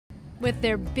With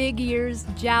their big ears,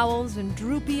 jowls, and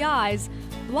droopy eyes,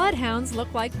 bloodhounds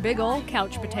look like big old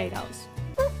couch potatoes.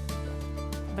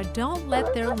 But don't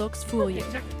let their looks fool you.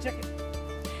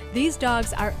 These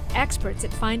dogs are experts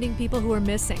at finding people who are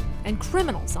missing and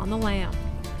criminals on the lam.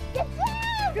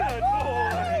 Good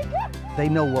boy! They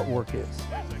know what work is.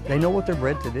 They know what they're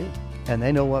bred to do, and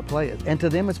they know what play is. And to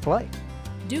them, it's play.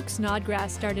 Duke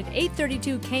Snodgrass started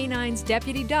 832 K9's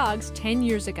deputy dogs 10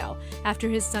 years ago after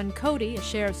his son Cody, a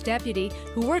sheriff's deputy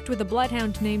who worked with a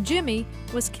bloodhound named Jimmy,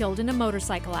 was killed in a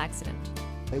motorcycle accident.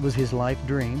 It was his life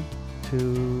dream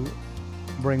to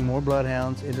bring more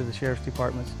bloodhounds into the sheriff's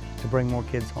departments, to bring more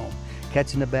kids home.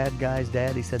 Catching the bad guys,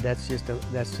 Dad, he said that's just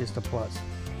a plus.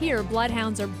 Here,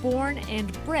 bloodhounds are born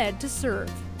and bred to serve.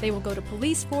 They will go to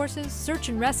police forces, search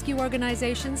and rescue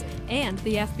organizations, and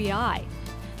the FBI.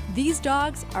 These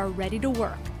dogs are ready to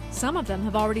work. Some of them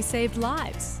have already saved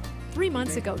lives. 3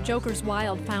 months ago, Joker's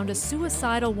Wild found a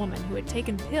suicidal woman who had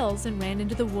taken pills and ran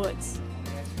into the woods.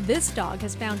 This dog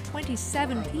has found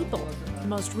 27 people, the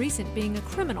most recent being a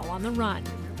criminal on the run.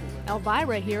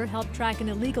 Elvira here helped track an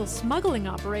illegal smuggling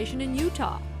operation in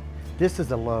Utah. This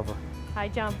is a lover. Hi,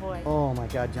 John Boy. Oh my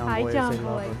God, John Boy is a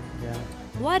lover. Yeah.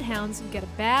 Bloodhounds get a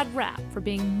bad rap for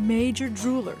being major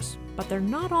droolers, but they're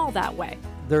not all that way.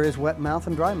 There is wet mouth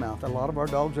and dry mouth. A lot of our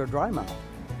dogs are dry mouth.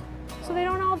 So they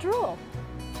don't all drool?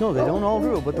 No, they don't all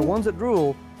drool, but the ones that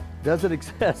drool does it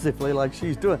excessively like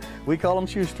she's doing. We call them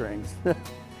shoestrings.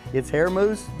 It's hair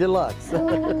mousse deluxe.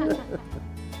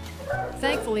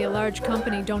 Thankfully, a large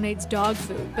company donates dog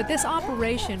food, but this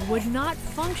operation would not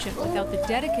function without the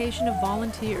dedication of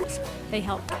volunteers. They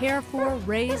help care for,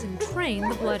 raise, and train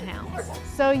the bloodhounds.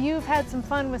 So you've had some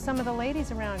fun with some of the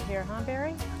ladies around here, huh,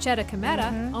 Barry? Chetta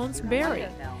Cometa owns Barry.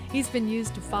 He's been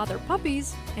used to father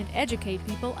puppies and educate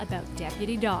people about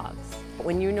deputy dogs.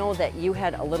 When you know that you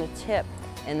had a little tip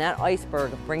in that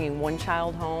iceberg of bringing one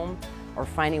child home or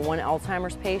finding one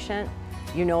Alzheimer's patient,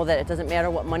 you know that it doesn't matter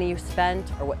what money you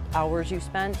spent or what hours you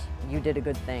spent, you did a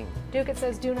good thing. Duke, it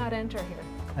says do not enter here.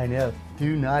 I know,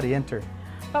 do not enter.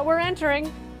 But we're entering.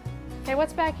 Okay,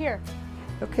 what's back here?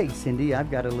 Okay, Cindy,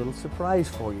 I've got a little surprise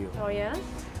for you. Oh, yeah?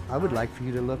 I would like for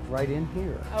you to look right in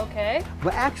here. Okay.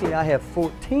 But actually, I have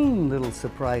 14 little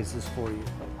surprises for you.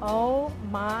 Oh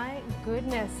my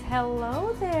goodness.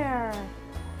 Hello there.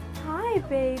 Hi,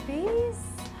 babies.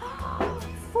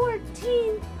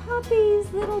 14 puppies,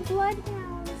 little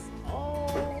bloodhounds.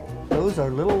 Oh. Those are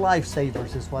little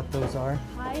lifesavers is what those are.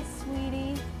 Hi,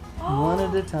 sweetie. One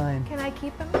at a time. Can I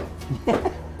keep them?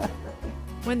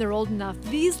 When they're old enough,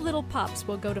 these little pups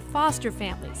will go to foster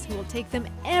families who will take them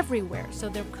everywhere so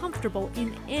they're comfortable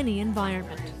in any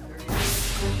environment.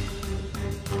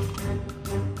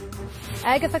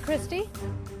 Agatha Christie,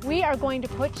 we are going to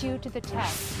put you to the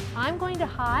test. I'm going to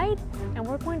hide, and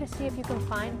we're going to see if you can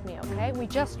find me, okay? We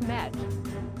just met.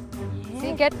 Yeah.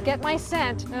 See, get my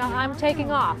scent, and I'm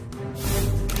taking off.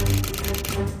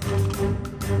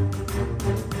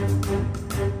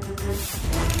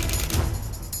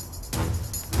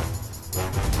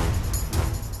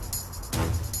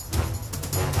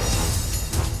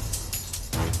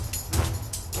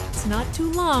 It's not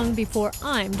too long before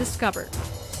I'm discovered.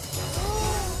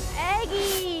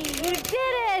 Aggie, you did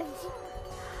it!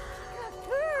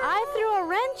 I threw a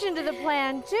wrench into the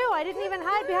plan, too. I didn't even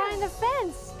hide behind the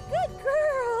fence. Good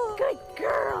girl. Good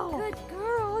girl. Good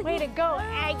girl. Way to go,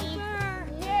 Aggie.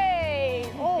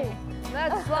 Yay. Oh,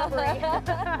 that's slobbery.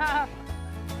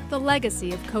 The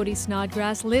legacy of Cody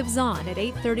Snodgrass lives on at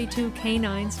 832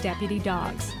 K9's deputy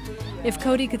dogs. If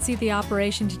Cody could see the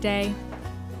operation today,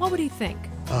 what would he think?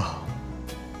 Oh,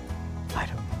 I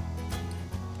don't know.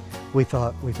 We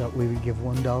thought we would give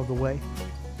one dog away.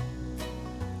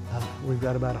 We've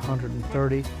got about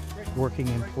 130 working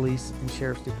in police and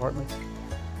sheriff's departments.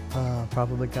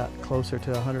 Probably got closer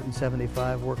to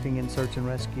 175 working in search and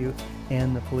rescue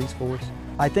and the police force.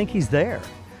 I think he's there.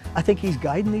 I think he's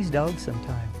guiding these dogs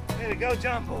sometime. Way to go,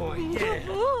 John Boy. Yeah. Good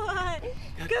boy.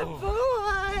 Good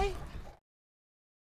boy.